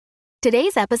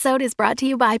Today's episode is brought to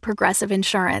you by Progressive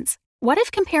Insurance. What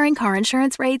if comparing car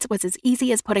insurance rates was as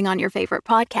easy as putting on your favorite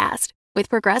podcast? With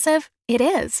Progressive, it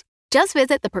is. Just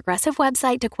visit the Progressive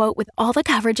website to quote with all the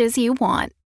coverages you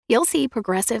want. You'll see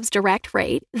Progressive's direct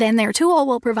rate, then their tool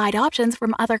will provide options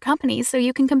from other companies so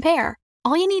you can compare.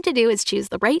 All you need to do is choose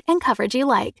the rate and coverage you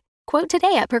like. Quote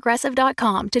today at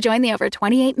Progressive.com to join the over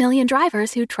 28 million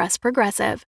drivers who trust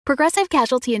Progressive. Progressive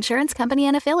Casualty Insurance Company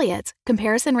and Affiliates.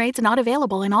 Comparison rates not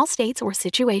available in all states or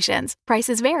situations.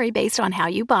 Prices vary based on how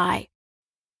you buy.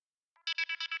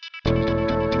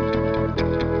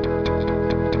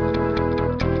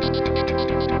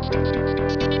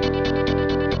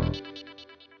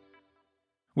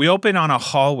 We open on a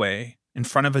hallway in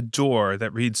front of a door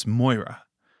that reads Moira.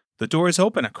 The door is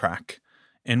open a crack,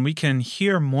 and we can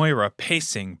hear Moira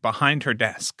pacing behind her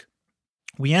desk.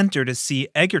 We enter to see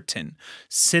Eggerton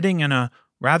sitting in a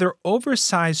rather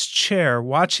oversized chair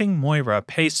watching Moira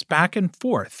pace back and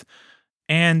forth,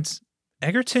 and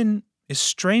Eggerton is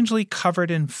strangely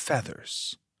covered in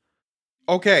feathers.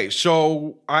 Okay,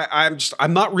 so I'm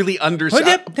not really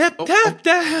understanding.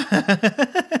 Eggerton.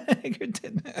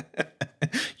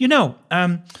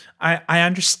 I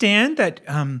understand that,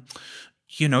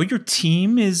 your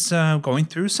team is going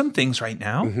through some things right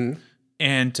now. Mm-hmm.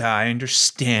 And I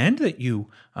understand that you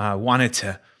wanted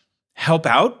to help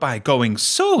out by going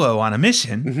solo on a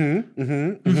mission.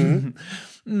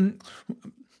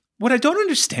 What I don't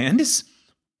understand is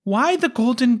why the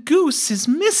golden goose is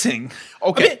missing.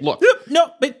 Okay, look.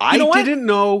 No, but I didn't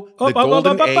know the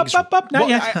golden eggs. Not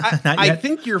yet. I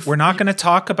think We're not going to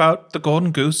talk about the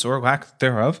golden goose or lack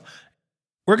thereof.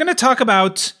 We're going to talk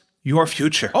about your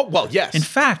future. Oh, well, yes. In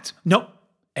fact, no,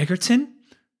 Eggerton,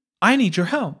 I need your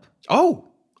help. Oh,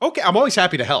 okay. I'm always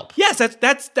happy to help. Yes,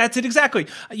 that's it exactly.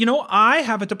 I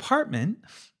have a department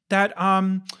that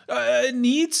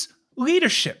needs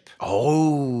leadership.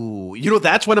 Oh,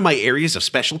 that's one of my areas of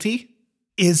specialty.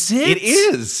 Is it? It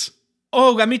is.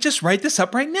 Oh, let me just write this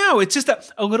up right now. It's just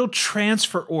a little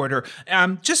transfer order,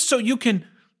 just so you can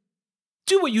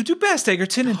do what you do best,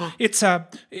 Eggerton. And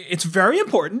it's very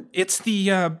important. It's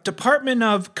the Department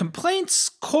of Complaints,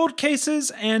 Cold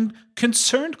Cases, and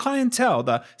Concerned Clientele,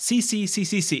 the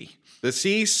CCCCC. The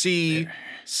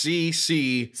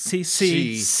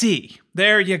CCCCC.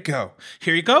 There you go.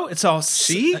 Here you go. It's all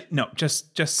C? No,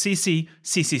 just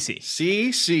CCCCC.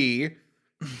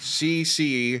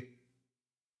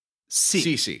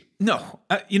 CCCCC. No,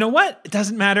 you know what? It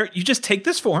doesn't matter. You just take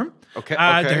this form. Okay.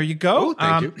 There you go. Oh,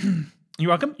 thank you. You're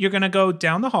welcome. You're going to go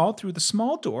down the hall through the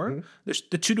small door. Mm-hmm. There's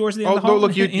the two doors at the end of the hall. Oh, no,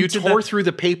 look, you tore through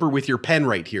the paper with your pen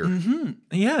right here. Mm-hmm.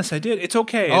 Yes, I did. It's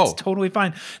okay. Oh. It's totally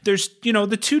fine. There's,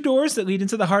 the two doors that lead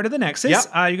into the heart of the Nexus. Yep.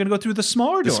 You're going to go through the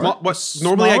smaller door.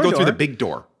 Normally I go through the big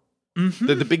door. Mm-hmm.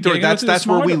 The big door, that's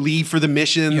where we leave for the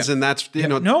missions, and that's,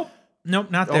 Nope,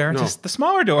 not there. No. Just the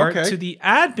smaller door to the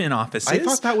admin offices. I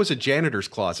thought that was a janitor's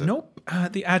closet. Nope.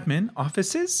 The admin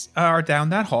offices are down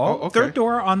that hall. Oh, okay. Third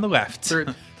door on the left.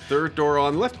 Third door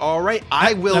on the left. All right.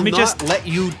 I will not let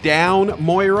you down,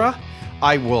 Moira.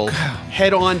 I will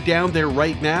head on down there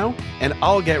right now, and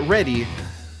I'll get ready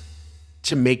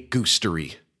to make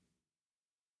goostery.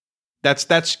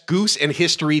 That's goose and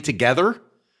history together.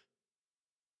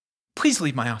 Please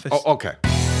leave my office. Oh, okay.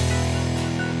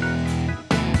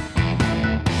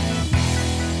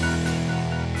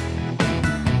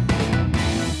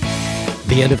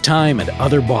 The End of Time and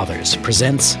Other Bothers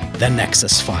presents The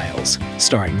Nexus Files,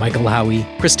 starring Michael Howie,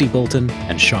 Christy Bolton,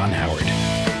 and Sean Howard.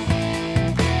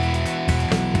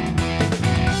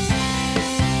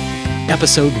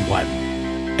 Episode 1.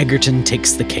 Eggerton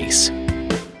Takes the Case.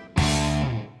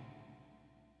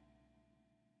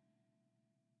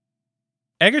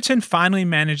 Eggerton finally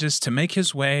manages to make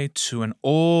his way to an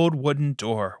old wooden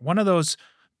door, one of those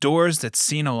doors that's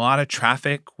seen a lot of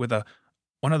traffic with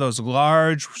one of those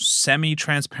large,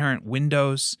 semi-transparent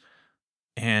windows,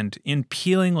 and in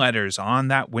peeling letters on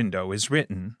that window is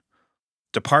written,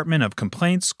 Department of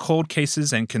Complaints, Cold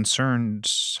Cases, and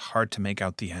Concerns. Hard to make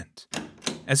out the end.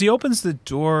 As he opens the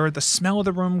door, the smell of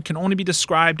the room can only be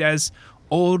described as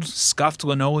old, scuffed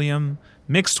linoleum,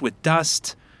 mixed with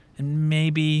dust, and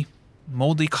maybe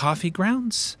moldy coffee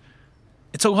grounds.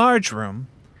 It's a large room.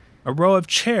 A row of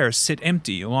chairs sit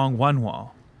empty along one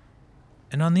wall.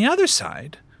 And on the other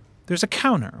side, there's a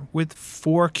counter with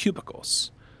 4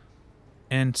 cubicles.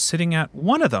 And sitting at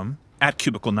one of them, at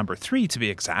cubicle number 3 to be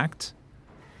exact,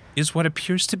 is what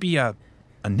appears to be a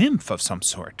nymph of some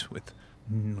sort, with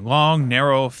long,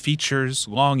 narrow features,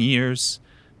 long ears,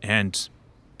 and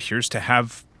appears to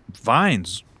have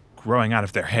vines growing out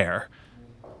of their hair.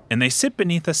 And they sit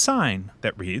beneath a sign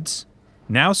that reads,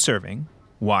 Now Serving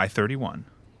Y31.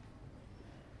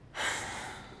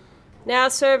 Now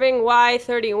serving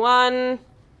Y31.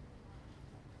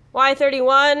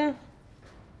 Y31.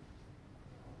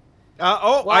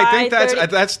 I think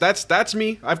that's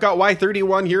me. I've got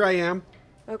Y31. Here I am.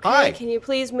 Okay, Hi. Can you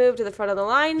please move to the front of the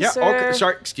line, Yeah, sir? okay,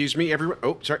 sorry, excuse me, everyone.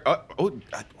 Oh, sorry. I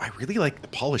really like the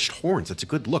polished horns. That's a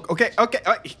good look. Okay,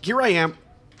 here I am.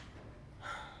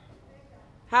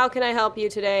 How can I help you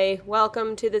today?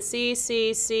 Welcome to the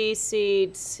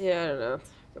CCCC. I don't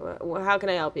know. How can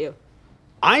I help you?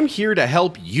 I'm here to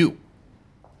help you.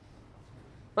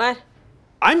 What?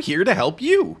 I'm here to help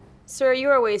you. Sir, you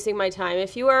are wasting my time.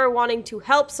 If you are wanting to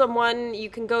help someone, you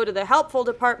can go to the helpful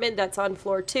department that's on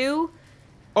floor 2.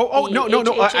 No.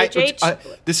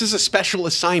 This is a special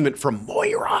assignment from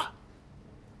Moira.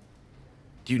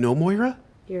 Do you know Moira?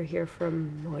 You're here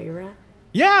from Moira?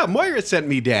 Yeah, Moira sent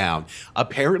me down.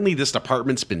 Apparently, this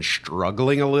department's been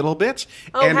struggling a little bit.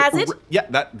 Oh, and has it?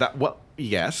 Yeah,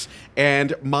 yes.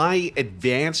 And my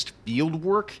advanced field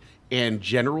work and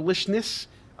generalishness,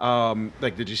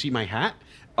 did you see my hat?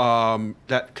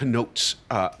 That connotes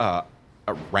a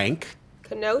rank.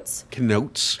 Connotes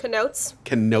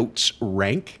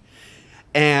rank.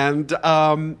 And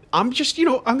I'm just,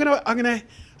 I'm gonna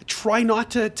try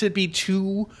not to be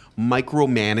too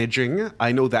micromanaging.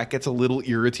 I know that gets a little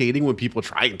irritating when people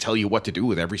try and tell you what to do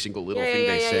with every single little thing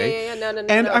they say. No,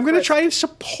 and I'm going to try and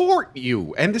support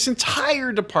you and this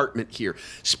entire department here.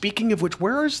 Speaking of which,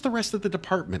 where is the rest of the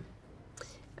department?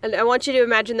 And I want you to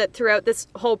imagine that throughout this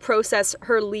whole process,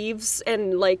 her leaves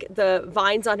and, the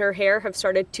vines on her hair have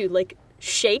started to,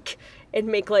 shake and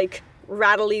make,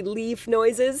 rattly leaf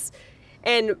noises.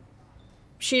 And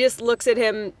she just looks at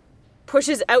him,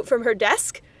 pushes out from her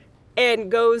desk,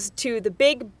 and goes to the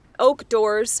big oak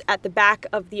doors at the back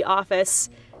of the office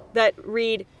that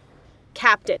read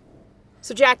Captain.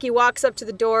 So Jackie walks up to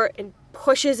the door and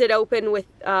pushes it open with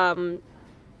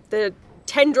the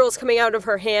tendrils coming out of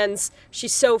her hands.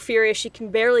 She's so furious she can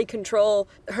barely control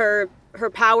her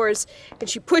powers, and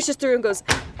she pushes through and goes,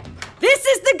 "This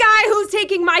is the guy who's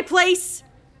taking my place!"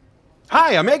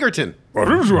 Hi, I'm Eggerton. Too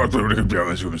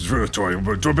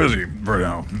busy right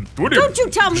now. Don't you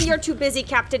tell me you're too busy,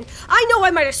 Captain. I know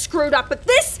I might have screwed up, but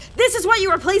this is what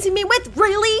you're replacing me with?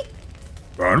 Really?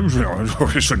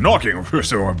 It's knocking,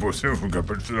 so I'm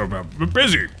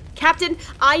busy. Captain,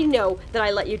 I know that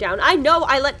I let you down. I know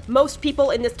I let most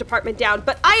people in this department down,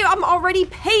 but I am already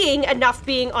paying enough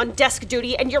being on desk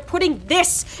duty, and you're putting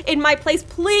this in my place.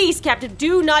 Please, Captain,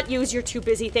 do not use your too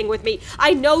busy thing with me.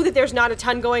 I know that there's not a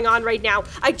ton going on right now.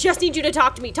 I just need you to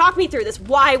talk to me. Talk me through this.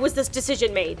 Why was this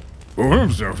decision made? I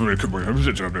was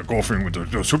golfing with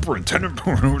the superintendent.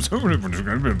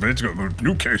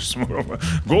 New case,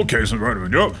 gold case,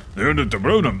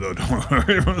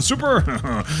 super,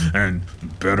 and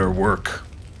better work.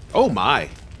 Oh my.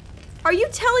 Are you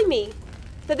telling me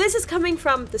that this is coming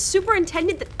from the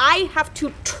superintendent, that I have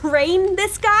to train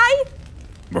this guy?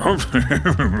 Like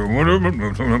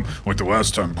the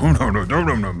last time. We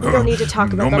don't need to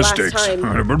talk about no the mistakes. Last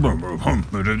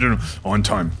time. On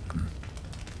time.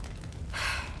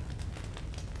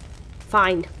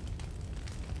 Fine.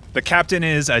 The captain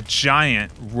is a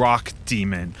giant rock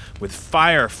demon with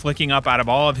fire flicking up out of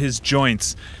all of his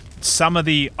joints. Some of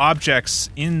the objects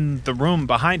in the room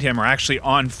behind him are actually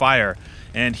on fire,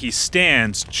 and he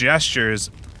stands, gestures,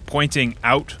 pointing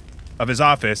out of his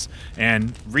office,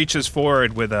 and reaches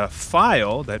forward with a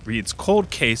file that reads Cold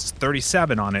Case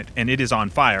 37 on it, and it is on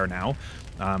fire now,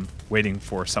 waiting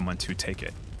for someone to take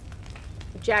it.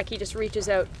 Jackie just reaches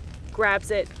out, grabs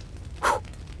it,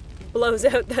 blows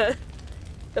out the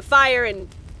fire, and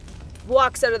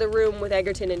walks out of the room with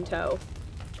Eggerton in tow.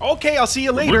 Okay, I'll see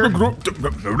you later.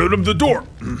 The door.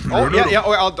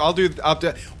 I'll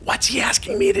do. What's he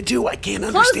asking me to do? I can't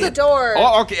understand. Close the door.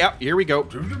 Oh, okay. Yeah, here we go.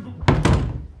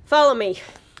 Follow me.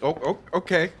 Oh,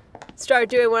 okay. Start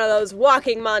doing one of those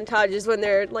walking montages when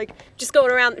they're just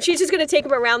going around. She's just gonna take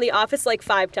him around the office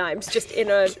 5 times, just in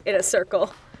a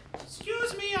circle.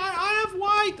 Excuse me, I have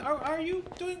white. Are you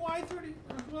doing Y30?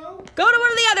 Hello? Go to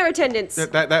one of the other attendants.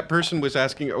 That person was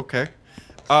asking. Okay.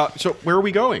 So where are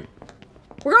we going?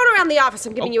 We're going around the office.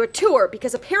 I'm giving you a tour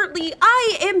because apparently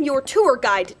I am your tour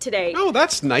guide today. Oh,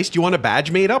 that's nice. Do you want a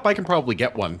badge made up? I can probably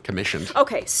get one commissioned.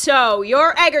 Okay, so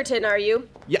you're Eggerton, are you?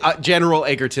 Yeah, General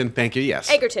Eggerton. Thank you. Yes.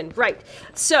 Eggerton, right.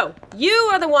 So you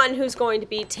are the one who's going to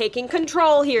be taking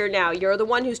control here now. You're the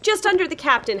one who's just under the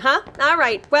captain, huh? All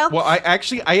right. Well, I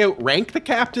outrank the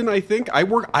captain. I think I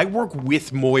work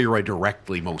with Moira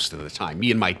directly most of the time. Me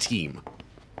and my team.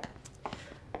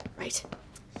 Right.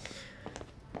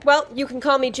 Well, you can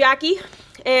call me Jackie,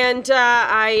 and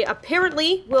I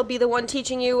apparently will be the one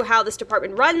teaching you how this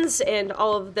department runs and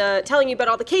telling you about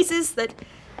all the cases that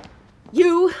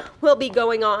you will be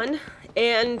going on,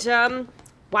 and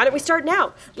why don't we start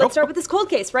now? Let's start with this cold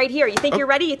case right here. You think you're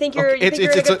ready? You think you're in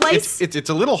a good place? It's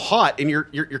a little hot, and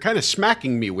you're kind of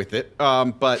smacking me with it.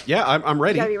 But yeah, I'm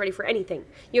ready. You gotta be ready for anything.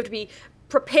 You have to be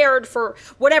prepared for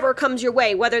whatever comes your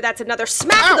way, whether that's another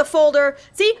smack of the folder.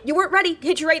 See, you weren't ready.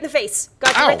 Hit you right in the face.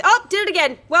 Got you right. Oh, did it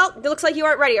again. Well, it looks like you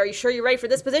aren't ready. Are you sure you're ready for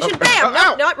this position? Bam!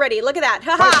 No, not ready. Look at that.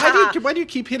 Why do you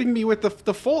keep hitting me with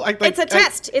the full? It's a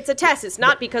test. It's a test. It's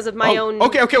not because of my own.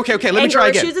 Okay. Let me try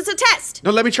again. Issues. It's a test.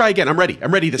 No, let me try again. I'm ready.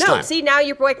 I'm ready this time. No, see, now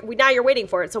you're waiting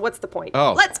for it. So what's the point?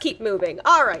 Oh. Let's keep moving.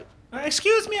 All right.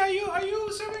 Excuse me, are you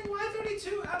serving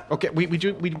Y32? Okay,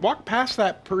 we walked past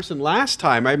that person last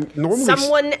time. I'm normally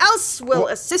someone else will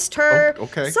assist her.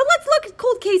 Okay. So let's look at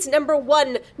cold case number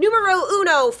 1, numero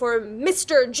uno for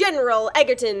Mr. General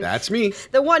Eggerton. That's me.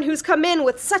 The one who's come in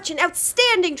with such an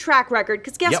outstanding track record.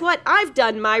 Because guess what? I've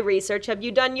done my research. Have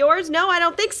you done yours? No, I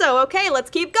don't think so. Okay, let's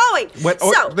keep going.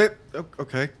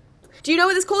 Okay. Do you know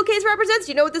what this cold case represents?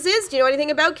 Do you know what this is? Do you know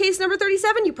anything about case number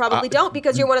 37? You probably don't,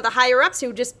 because you're one of the higher-ups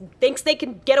who just thinks they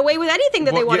can get away with anything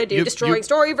that they want to do. Destroying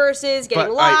story verses,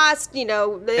 getting lost,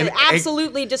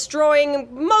 absolutely destroying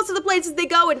most of the places they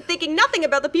go and thinking nothing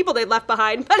about the people they left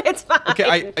behind, but it's fine.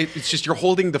 Okay, it's just you're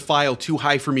holding the file too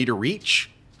high for me to reach.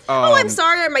 I'm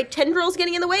sorry, are my tendrils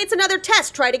getting in the way? It's another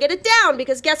test. Try to get it down,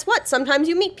 because guess what? Sometimes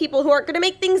you meet people who aren't going to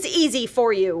make things easy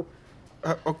for you.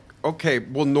 Okay,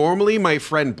 well, normally my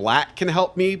friend Black can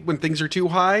help me when things are too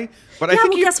high, but I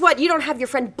think guess what? You don't have your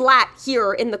friend Black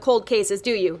here in the cold cases,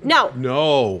 do you?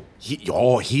 No.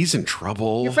 He's in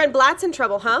trouble. Your friend Black's in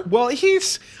trouble, huh? Well,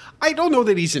 I don't know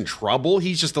that he's in trouble.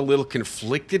 He's just a little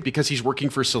conflicted because he's working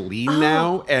for Celine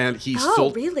now, and he's still...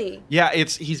 Oh, really? Yeah,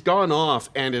 he's gone off,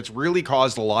 and it's really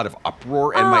caused a lot of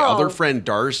uproar, and my other friend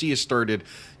Darcy has started...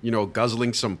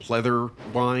 guzzling some pleather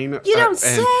wine. You don't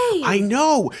say! I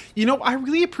know! I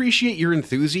really appreciate your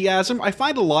enthusiasm. I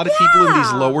find a lot of people in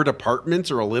these lower departments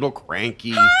are a little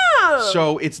cranky. Oh.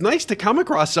 So it's nice to come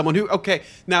across someone who... Okay,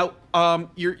 now,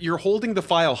 you're holding the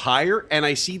file higher, and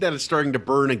I see that it's starting to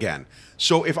burn again.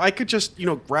 So if I could just,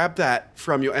 grab that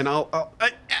from you, and okay.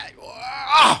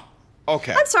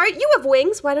 I'm sorry, you have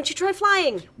wings. Why don't you try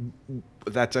flying?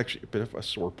 That's actually a bit of a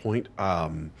sore point.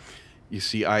 You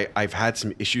see, I've had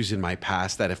some issues in my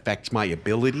past that affect my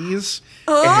abilities,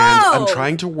 and I'm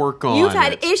trying to work on You've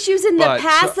had issues in the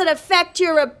past that affect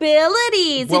your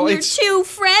abilities, well, and your 2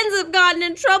 friends have gotten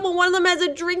in trouble. One of them has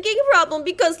a drinking problem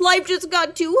because life just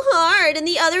got too hard, and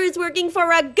the other is working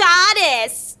for a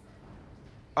goddess.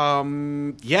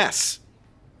 Yes.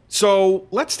 So,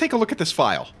 let's take a look at this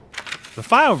file. The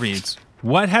file reads,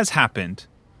 "What has happened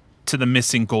to the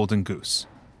missing golden goose?"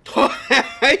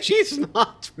 She's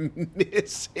not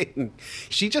missing.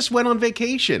 She just went on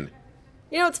vacation.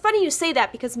 It's funny you say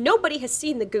that because nobody has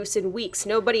seen the goose in weeks.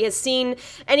 Nobody has seen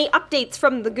any updates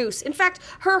from the goose. In fact,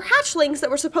 her hatchlings that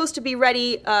were supposed to be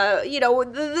ready,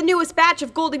 the newest batch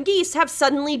of golden geese have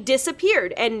suddenly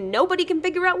disappeared, and nobody can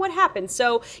figure out what happened.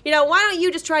 So, why don't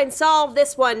you just try and solve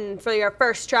this one for your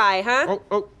first try, huh?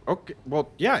 Oh, okay.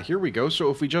 Well, yeah, here we go. So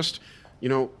if we just,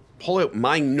 pull out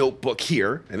my notebook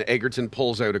here, and Eggerton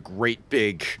pulls out a great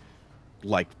big,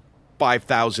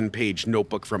 5,000-page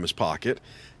notebook from his pocket,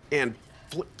 and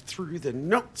flip through the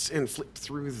notes.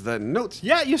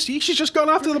 Yeah, you see, she's just gone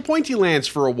off to the Pointy Lands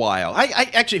for a while. I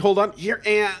actually, hold on, here,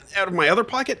 and out of my other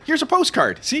pocket, here's a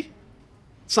postcard, see?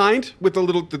 Signed with the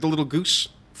little goose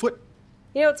foot.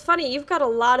 It's funny, you've got a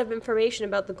lot of information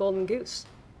about the golden goose.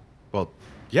 Well,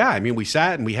 yeah, we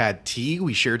sat and we had tea,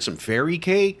 we shared some fairy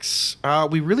cakes,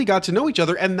 we really got to know each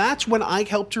other, and that's when I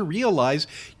helped her realize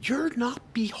you're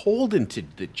not beholden to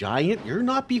the giant, you're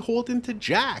not beholden to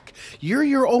Jack, you're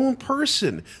your own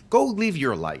person. Go live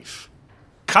your life.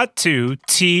 Cut to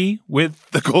tea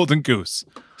with the golden goose.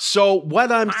 So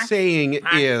what I'm saying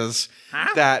is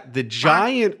that the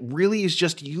giant really is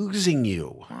just using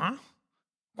you.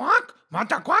 Quack,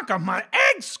 mata quack of my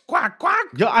eggs, quack, quack.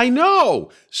 Yeah, I know.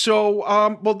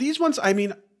 So, these ones,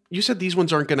 you said these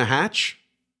ones aren't going to hatch?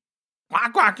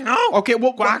 Quack, quack, no. Okay,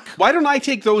 well, quack. Why don't I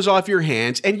take those off your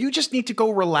hands, and you just need to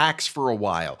go relax for a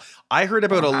while. I heard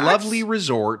about a lovely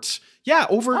resort. Yeah,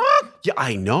 over... Yeah,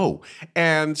 I know.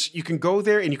 And you can go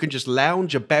there, and you can just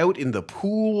lounge about in the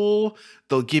pool.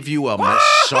 They'll give you a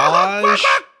massage.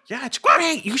 Yeah, it's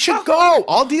great. You should go.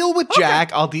 I'll deal with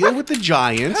Jack. I'll deal with the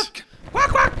giant. Quack,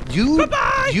 quack.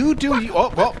 Bye-bye.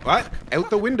 Out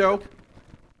the window.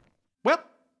 Well.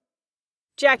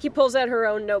 Jackie pulls out her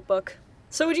own notebook.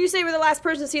 So would you say we're the last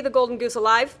person to see the golden goose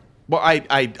alive? Well,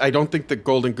 I don't think the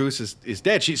golden goose is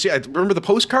dead. Remember the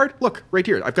postcard? Look, right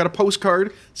here. I've got a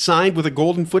postcard signed with a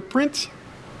golden footprint.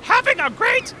 Having a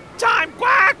great time,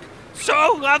 quack.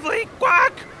 so lovely.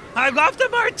 Quack! I love the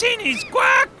martinis.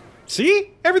 Quack!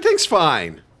 See? Everything's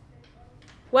fine.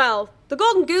 Well, the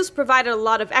Golden Goose provided a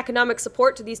lot of economic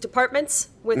support to these departments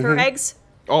with her eggs.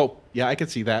 Oh, yeah, I can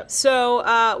see that.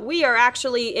 So we are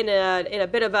actually in a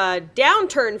bit of a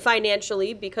downturn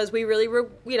financially because we really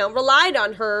relied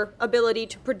on her ability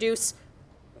to produce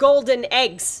golden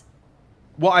eggs.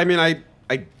 Well, I mean, I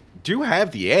do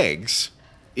have the eggs.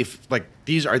 If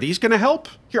are these gonna help?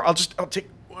 Here, I'll take.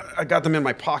 I got them in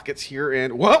my pockets here,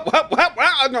 and what?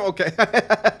 No, okay,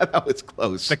 that was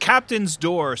close. The captain's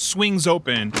door swings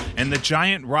open, and the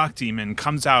giant rock demon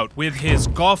comes out with his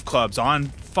golf clubs on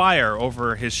fire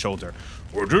over his shoulder.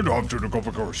 I did have to go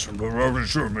because I was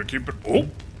sure to keep it. Oh,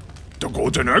 the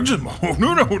golden eggs in my.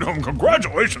 No,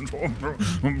 congratulations.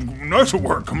 Nice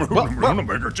work.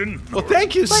 Well,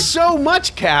 thank you so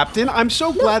much, Captain. I'm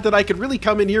so glad that I could really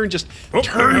come in here and just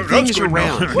turn things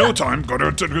around. No time.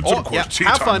 Gotta get some course.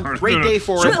 Have fun. Great day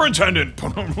for it. Superintendent.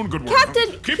 Good work.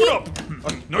 Captain, keep it up.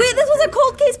 Wait, this was a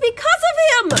cold case because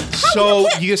of him. So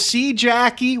you see,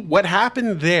 Jackie, what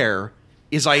happened there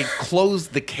is I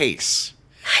closed the case.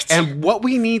 And what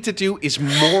we need to do is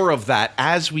more of that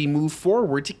as we move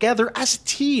forward together as a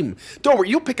team. Don't worry,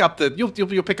 you'll pick up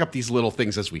these little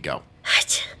things as we go.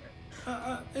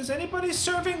 Is anybody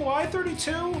serving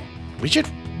Y32? We should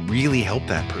really help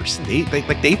that person.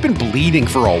 They've been bleeding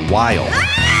for a while.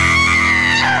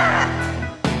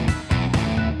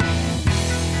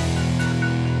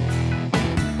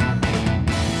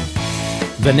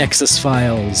 The Nexus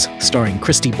Files, starring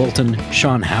Christy Bolton,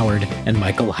 Sean Howard, and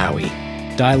Michael Howie.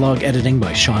 Dialogue editing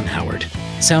by Sean Howard.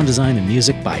 Sound design and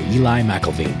music by Eli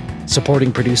McElveen.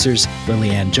 Supporting producers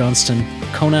Lillianne Johnston,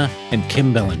 Kona, and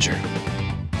Kim Bellinger.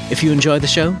 If you enjoy the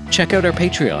show, check out our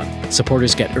Patreon.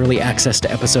 Supporters get early access to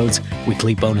episodes,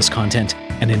 weekly bonus content,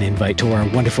 and an invite to our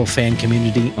wonderful fan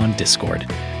community on Discord.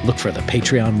 Look for the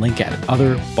Patreon link at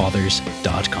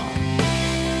otherbothers.com.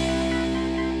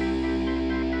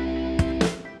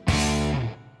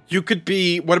 You could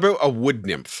be, what about a wood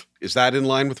nymph? Is that in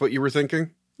line with what you were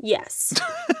thinking? Yes.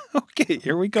 Okay,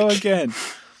 here we go again.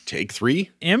 Take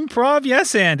 3. Improv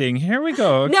yes-anding. Here we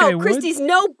go. Okay, no, Christy's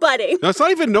no butting. No, it's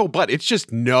not even no but. It's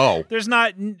just no. There's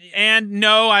not, and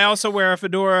no, I also wear a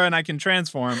fedora and I can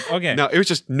transform. Okay. No, it was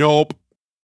just nope.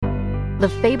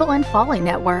 The Fable and Folly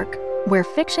Network, where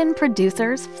fiction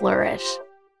producers flourish.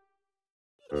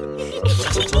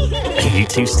 Are you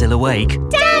two still awake?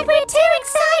 Dad, we're too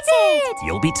excited!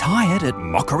 You'll be tired at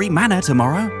Mockery Manor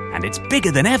tomorrow, and it's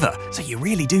bigger than ever, so you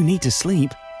really do need to sleep.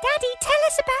 Daddy, tell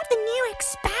us about the new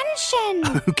expansion!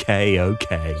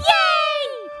 Okay.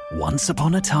 Yay! Once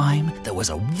upon a time, there was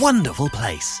a wonderful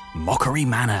place, Mockery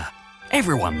Manor.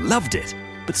 Everyone loved it,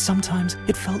 but sometimes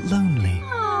it felt lonely.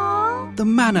 Aww. The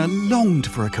manor longed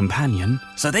for a companion,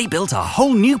 so they built a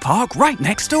whole new park right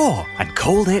next door and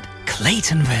called it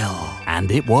Claytonville.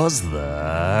 And it was the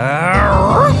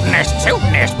rootinest,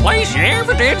 tootinest place you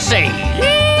ever did see.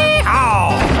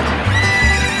 Yee-haw!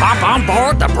 Hop on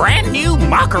board the brand new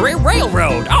Mockery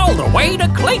Railroad all the way to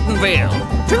Claytonville.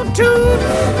 Toot toot!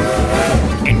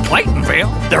 In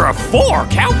Claytonville, there are 4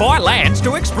 cowboy lands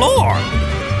to explore.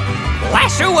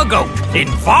 Lasso a goat in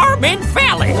Farming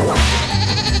Valley.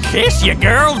 Kiss your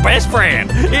girl's best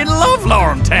friend in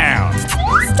Lovelorn Town.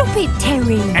 Stop it,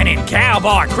 Terry. And in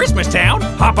Cowboy Christmas Town,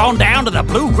 hop on down to the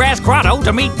Bluegrass Grotto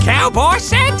to meet Cowboy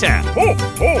Santa.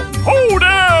 Ho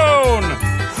down!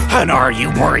 And are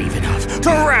you brave enough to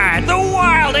ride the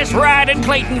wildest ride in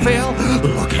Claytonville?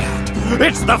 Look out,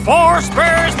 it's the 4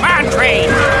 Spurs Mine Train.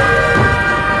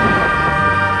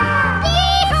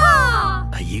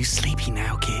 Yeehaw! Are you sleepy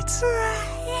now, kids?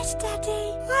 Yes, Daddy.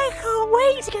 I can't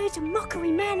wait to go to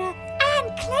Mockery Manor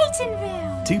and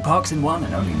Claytonville. 2 parks in one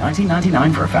and only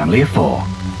 $19.99 for a family of 4.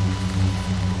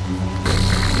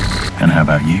 And how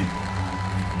about you?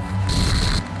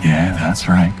 Yeah, that's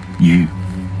right. You,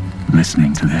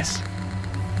 listening to this.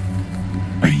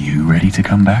 Are you ready to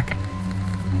come back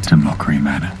to Mockery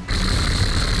Manor?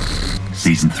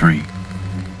 Season 3,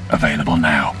 available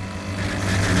now.